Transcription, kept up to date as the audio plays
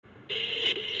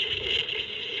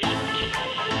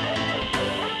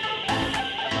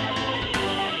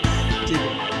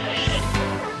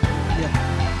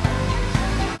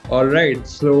All right.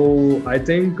 So I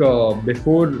think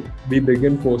before we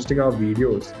begin posting our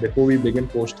videos, before we begin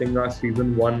posting our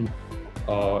season one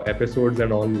episodes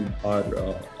and all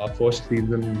our first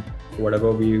season,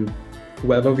 whoever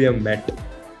we have met,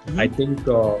 I think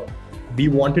we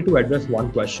wanted to address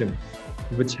one question,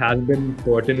 which has been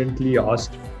pertinently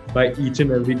asked by each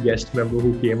and every guest member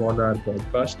who came on our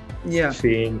podcast, Yeah.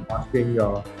 asking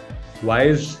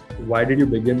why did you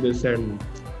begin this and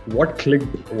what clicked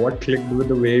with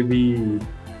the way we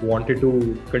wanted to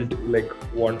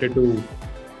wanted to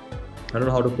I don't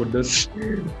know how to put this.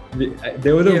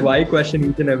 There was a Yeah. why question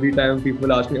each and every time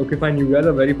people ask me, okay, fine, you guys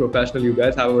are very professional, you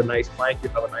guys have a nice mic, you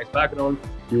have a nice background,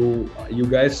 you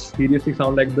guys seriously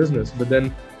sound like business, but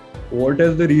then what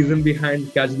is the reason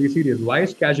behind casually serious? Why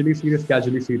is casually serious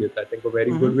casually serious? I think a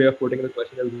very good way of putting the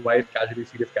question is why is casually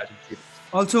serious casually serious?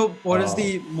 Also, what is Uh,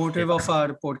 the motive yeah. of our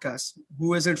podcast?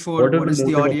 Who is it for? What is What the is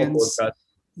the motive of a audience? podcast?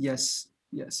 Yes.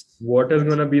 Yes. What is Yes.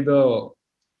 going to be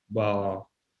uh,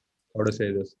 how to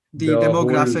say this? The The whole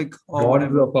demographic or genre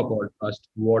whatever. of a podcast.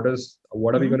 What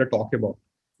are we Hmm. going to talk about?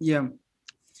 Yeah.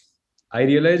 I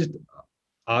realized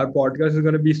our podcast is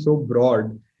going to be so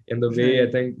broad in the way Right.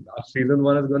 I think season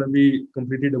one is going to be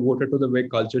completely devoted to the way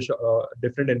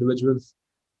different individuals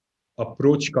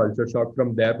approach culture shock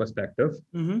from their perspective.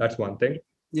 Mm-hmm. That's one thing.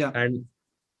 Yeah. And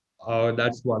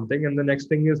that's one thing. And the next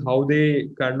thing is how they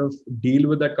kind of deal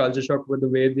with that culture shock with the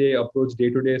way they approach day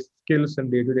to day skills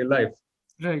and day to day life.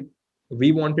 Right.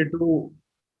 We wanted to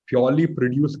purely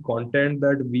produce content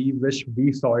that we wish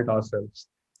we saw it ourselves.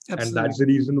 And that's Absolutely. the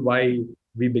reason why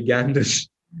we began this.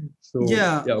 So,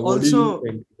 Yeah. yeah, what do you Also,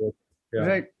 think? Yeah,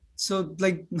 right. So,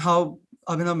 like how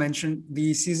Abhinav mentioned,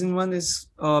 the season one is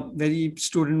a very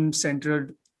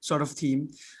student-centered sort of theme.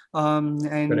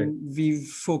 correct. And we've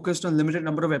focused on limited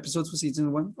number of episodes for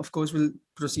season one. Of course, we'll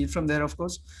proceed from there, of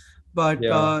course. But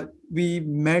Yeah, we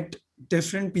met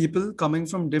different people coming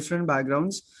from different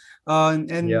backgrounds.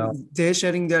 And yeah, they're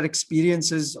sharing their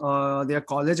experiences, their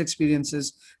college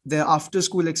experiences, their after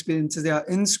school experiences, their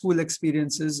in school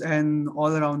experiences, and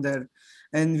all around there.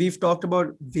 And we've talked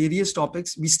about various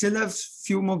topics. We still have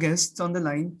few more guests on the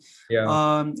line.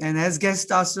 yeah. And as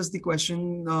guest asked us the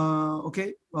question,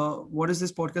 okay, what is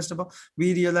this podcast about?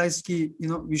 We realized ki,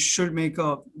 we should make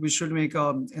a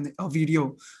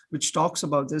video which talks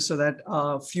about this so that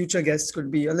future guests could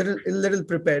be a little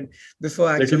prepared before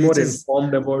Little actually more just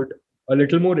informed about a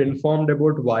little more informed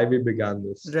about why we began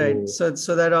this. right. So,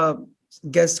 So that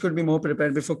guests could be more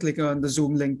prepared before clicking on the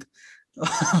Zoom link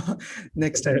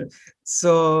next time. So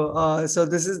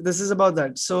this is about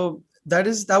that. So that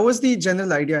was the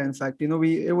general idea. In fact,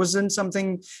 it wasn't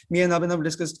something me and Abhinav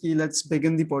discussed. Let's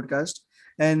begin the podcast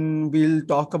and we'll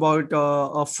talk about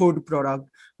a food product,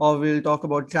 or we'll talk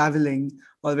about traveling,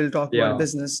 or we'll talk about yeah.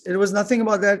 business. It was nothing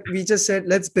about that. We just said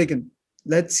let's begin.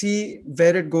 Let's see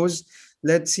where it goes.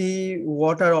 Let's see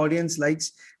what our audience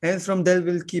likes, and from there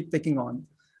we'll keep picking on.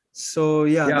 So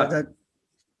yeah, that, Yeah, that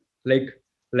like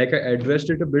like I addressed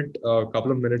it a bit a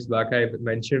couple of minutes back. I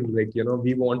mentioned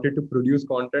we wanted to produce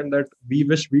content that we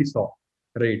wish we saw,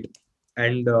 right?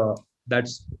 And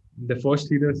that's the first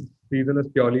season is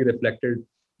purely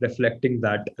reflecting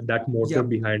that yeah, motive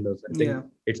behind us. I think yeah.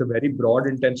 it's a very broad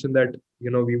intention that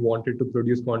we wanted to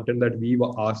produce content that we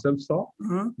ourselves saw,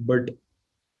 Mhm. but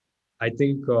I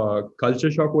think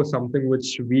culture shock was something which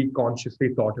we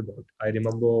consciously thought about. I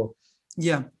remember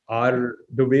Yeah,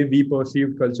 the way we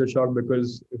perceive culture shock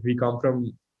because we come from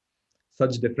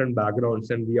such different backgrounds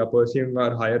and we are pursuing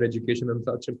our higher education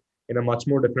in a much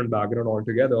more different background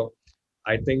altogether.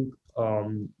 I think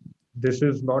this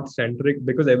is not centric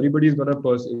because everybody is going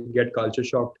to get culture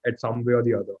shocked at some way or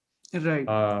the other. right.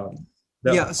 Uh,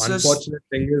 the Yeah, unfortunate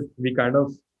thing is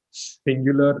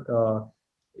singular.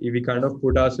 We kind of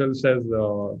put ourselves as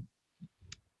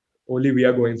only we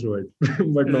are going through it,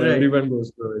 but no, right, everyone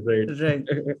goes through it, right.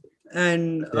 right?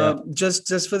 And Yeah,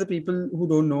 just for the people who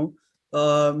don't know,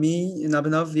 me and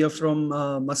Abhinav, we are from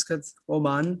Muscat,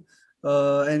 Oman.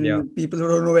 yeah, And people who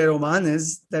don't know where Oman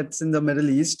is, that's in the Middle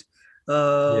East.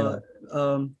 Uh,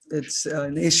 yeah, it's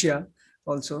in Asia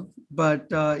also. But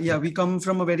yeah, we come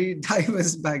from a very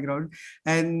diverse background.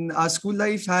 And our school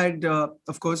life had,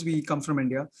 of course, we come from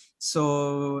India.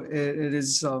 So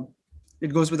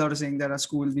it goes without saying that our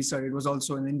school we studied was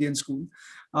also an Indian school.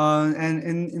 And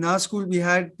in our school, we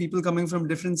had people coming from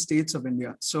different states of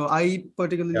India. So I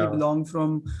particularly yeah. belong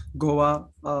from Goa,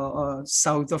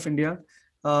 south of India.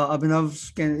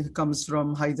 Comes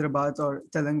from Hyderabad or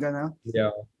Telangana,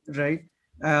 Yeah, right?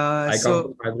 I come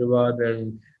from So Hyderabad,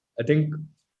 and I think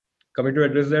coming to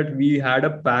address that, we had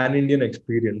a pan-Indian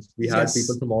experience. We had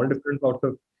people yes, from all different sorts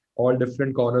of all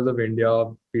different corners of India,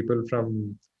 people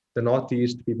from the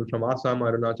Northeast, people from Assam,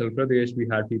 Arunachal Pradesh. We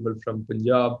had people from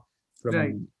Punjab,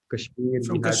 Right. from Kashmir. We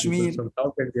From had people Kashmir. from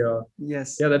South India.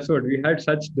 Yes. Yeah, that's what we had.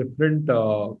 Such different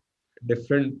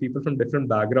people from different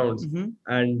backgrounds, Hmm.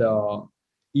 and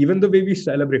even the way we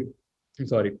celebrate. I'm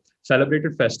sorry,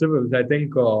 celebrated festivals. I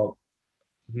think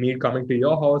me coming to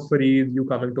your house for Eid, you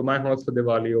coming to my house for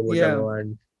Diwali or Yeah. whatever,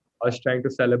 and us trying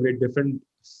to celebrate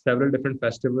several different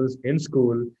festivals in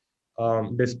school,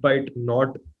 despite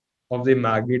not of the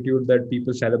magnitude that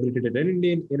people celebrated it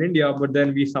in India, but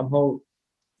then we somehow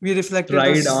We reflected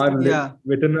tried those. Yeah.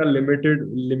 within our limited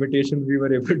limitations, we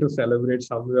were able to celebrate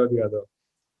some way or the other.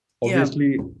 Yeah.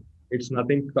 Obviously,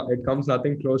 it comes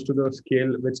nothing close to the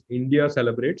scale which India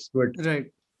celebrates, but Right.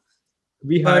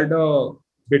 we had But a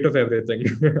bit of everything.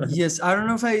 yes, I don't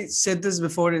know if I said this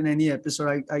before in any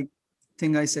episode. I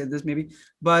think I said this maybe,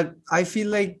 but I feel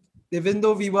like even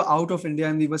though we were out of India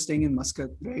and we were staying in Muscat,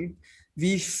 right?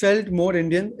 We felt more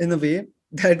Indian in a way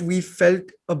that we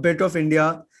felt a bit of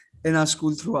India in our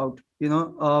school throughout,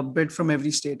 a bit from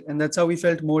every state. And that's how we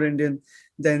felt more Indian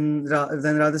than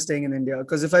rather staying in India.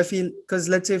 Because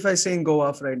let's say if I stay in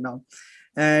Goa right now,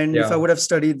 and if I Yeah, would have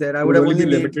studied there, I would would have only be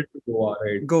only made limited to Goa,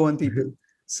 right? Goan people.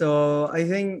 So I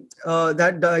think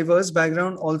that diverse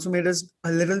background also made us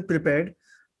a little prepared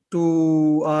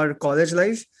to our college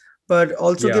life, but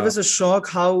also give Yeah, us a shock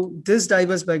how this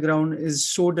diverse background is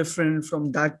so different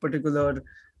from that particular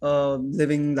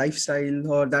living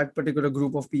lifestyle or that particular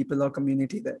group of people or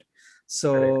community there.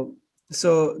 correct.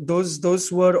 So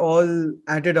those were all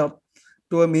added up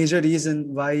to a major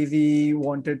reason why we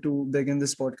wanted to begin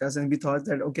this podcast. And we thought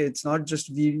that, okay, it's not just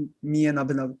me and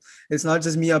Abhinav. It's not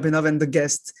just me, Abhinav, and the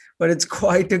guests, but it's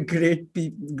quite a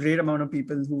great amount of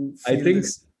people who I feel think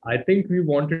this. I think we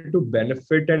wanted to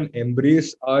benefit and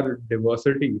embrace our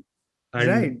diversity and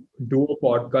Right. do a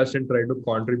podcast and try to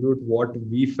contribute what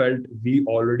we felt we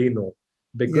already know,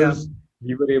 Yeah. because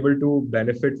we were able to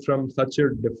benefit from such a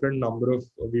different number of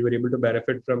we were able to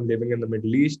benefit from living in the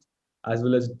Middle East, as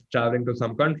well as traveling to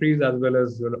some countries, as well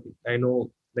as I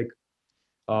know, like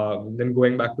then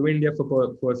going back to India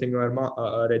for pursuing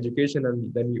our education,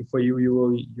 and then for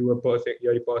you're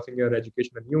pursuing your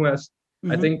education in US.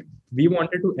 I Hmm. think we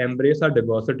wanted to embrace our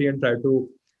diversity and try to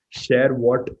share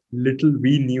what little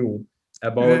we knew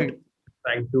about Right.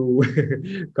 trying to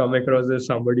come across as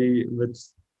somebody with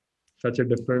such a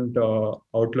different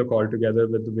outlook altogether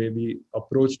with the way we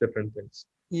approach different things,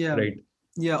 Yeah. right?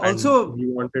 Yeah. And Also, we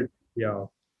wanted, yeah, go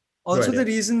also ahead, the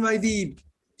yeah. reason why the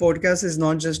podcast is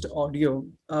not just audio,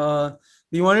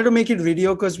 we wanted to make it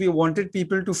video because we wanted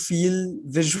people to feel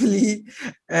visually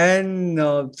and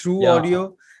through Yeah,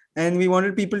 audio, and we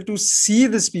wanted people to see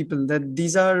these people, that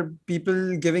these are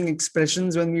people giving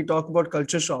expressions when we talk about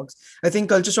culture shocks. I think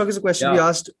culture shock is a question we yeah.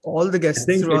 asked all the I guests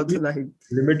think at throughout the least life.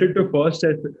 limited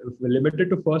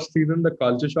to first season, the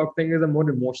culture shock thing is a more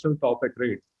emotional topic,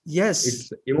 right? Yes.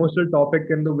 It's emotional topic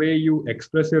in the way you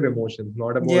express your emotions,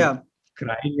 not about Yeah.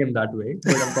 crying in that way.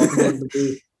 But I'm talking about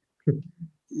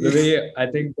the way I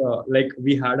think like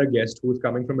we had a guest who's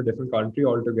coming from a different country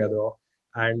altogether,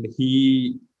 and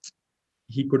he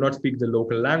could not speak the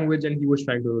local language, and he was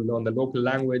trying to learn the local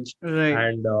language, Right.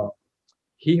 and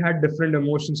he had different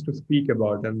emotions to speak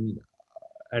about, and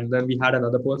then we had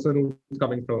another person who's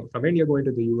coming from India going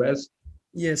to the US.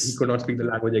 He could Yes. not speak the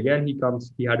language again.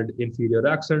 He had an inferior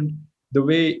accent. The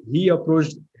way he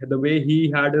approached, the way he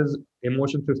had his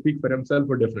emotions to speak for himself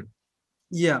were different.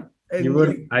 Yeah.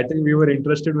 I think we were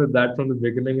interested with that from the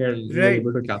beginning, and we were Right.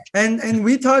 able to capture. And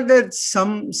we thought that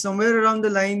somewhere around the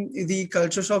line the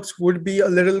culture shocks would be a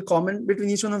little common between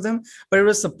each one of them, but it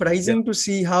was Yeah, surprising to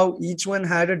see how each one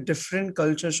had a different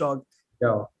culture shock yeah,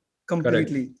 correct,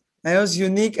 completely. And it was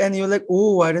unique, and you're like,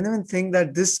 oh, I didn't even think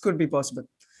that this could be possible.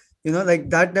 Like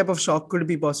that type of shock could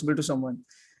be possible to someone.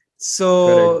 correct.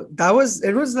 So that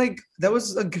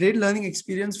was a great learning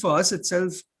experience for us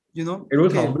itself. It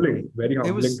was Okay, humbling, very it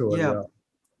humbling was, to us. yeah. Yeah,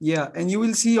 Yeah, and you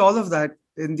will see all of that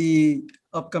in the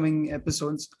upcoming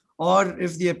episodes. Or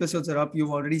if the episodes are up,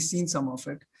 you've already seen some of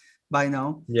it by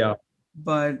now. yeah,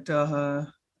 But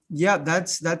yeah,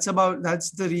 that's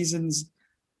the reasons.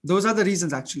 Those are the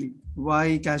reasons actually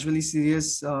why Casually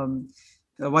Serious,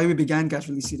 why we began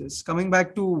Casually Serious. Coming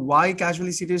back to why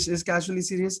Casually Serious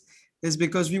is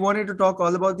because we wanted to talk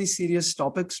all about these serious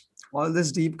topics, all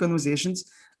these deep conversations,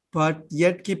 but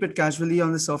yet keep it casually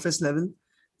on the surface level,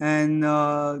 and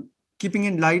keeping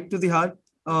it light to the heart,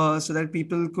 so that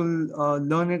people could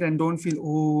learn it and don't feel,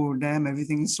 oh damn,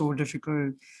 everything is so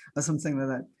difficult or something like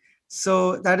that.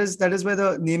 So that is where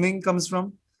the naming comes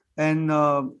from. And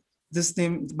this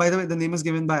name, by the way, the name is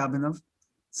given by Abhinav.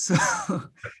 So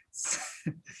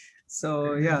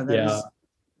so yeah, that yeah. is.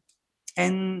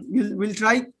 and we'll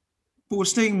try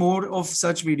posting more of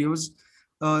such videos,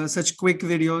 such quick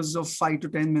videos of 5 to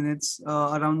 10 minutes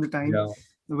around the time, Yeah.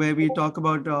 where we talk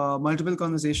about multiple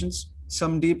conversations,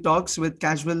 some deep talks with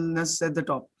casualness at the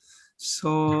top.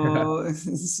 So,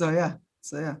 so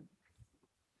yeah.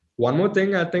 One more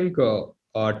thing, I think, to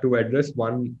address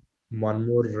one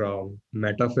more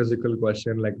metaphysical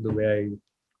question, like the way I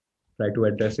try to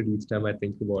address it each time I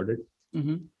think about it.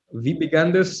 Mm-hmm. We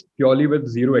began this purely with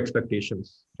zero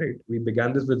expectations, right? We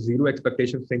began this with zero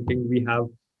expectations, thinking we have,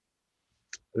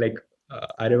 like,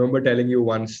 I remember telling you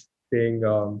once, saying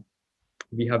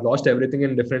we have lost everything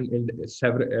in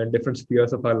several different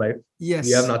spheres of our life. We have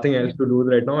Yes, nothing else to do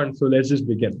right now, and so let's just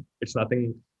begin. It's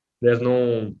nothing. There's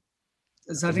no.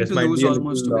 there's nothing This to might lose be a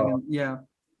almost to little. begin. Yeah,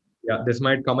 Yeah, this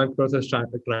might come across as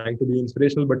trying to be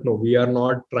inspirational, but no, we are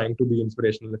not trying to be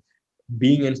inspirational.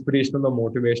 Being inspirational or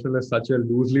motivational is such a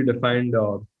loosely defined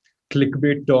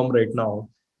clickbait term right now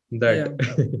that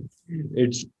yeah,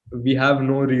 it's we have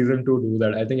no reason to do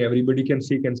that. I think everybody can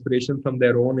seek inspiration from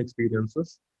their own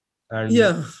experiences, and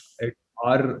yeah.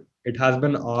 it has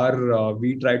been our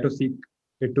we try to seek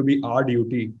it to be our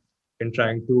duty in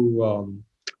trying to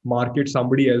market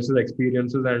somebody else's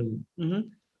experiences and Mm-hmm.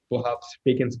 perhaps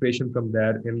take inspiration from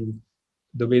there in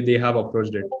the way they have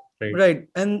approached it, right? Right,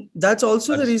 and that's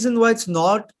also the That's reason why it's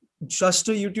not just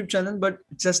a YouTube channel, but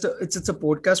it's a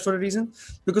podcast for a reason,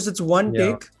 because it's one yeah,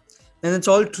 take and it's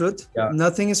all truth. yeah.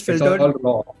 Nothing is It's all filtered.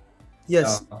 raw. Yeah,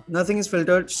 Yes, nothing is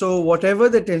filtered. So whatever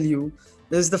they tell you,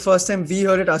 this is the first time we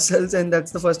heard it ourselves, and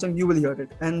that's the first time you will hear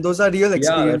it. And those are real yeah, that's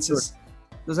good. experiences.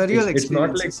 Those are real It's not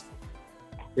like, experiences.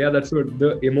 yeah, that's good.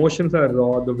 The emotions are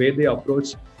raw. The way they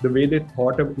approach, the way they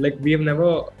thought of, like we have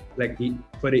never, like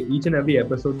for each and every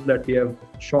episode that we have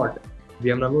shot, we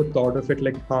have never thought of it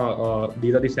like,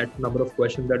 these are the set number of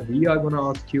questions that we are gonna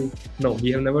ask you. No,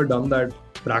 we have never done that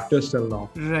practice till now.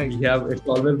 Right. We have. It's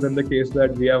always been the case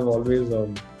that we have always,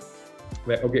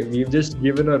 okay, we've just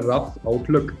given a rough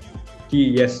outlook.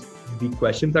 Yes, the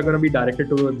questions are gonna be directed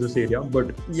towards this area,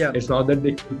 but Yeah. it's not that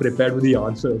they prepared with the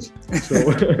answers. So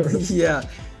Yeah.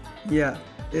 Yeah.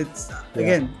 It's yeah,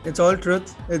 again, it's all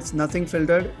truth. It's nothing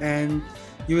filtered, and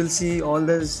you will see all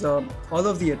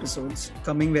of the episodes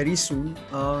coming very soon.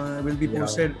 Will be yeah,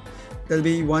 posted. There'll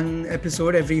be one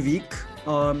episode every week,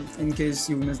 in case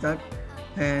you missed that,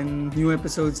 and new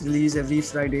episodes release every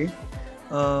Friday.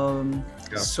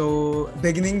 yeah. So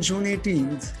beginning June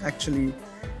 18th, actually.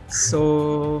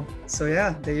 So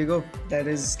yeah, there you go. That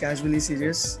is Casually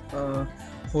Serious,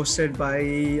 hosted by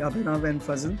Abhinav and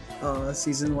Fazan.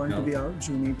 Season 1 to Yeah. be out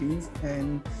June 18th.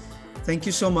 And thank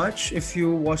you so much. If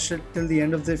you watched it till the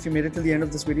end of if you made it till the end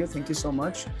of this video, thank you so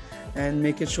much. And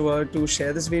make it sure to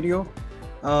share this video.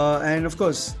 And of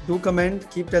course, do comment,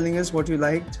 keep telling us what you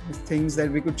liked, things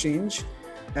that we could change,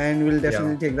 and we'll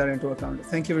definitely take that into account.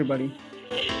 Thank you, everybody.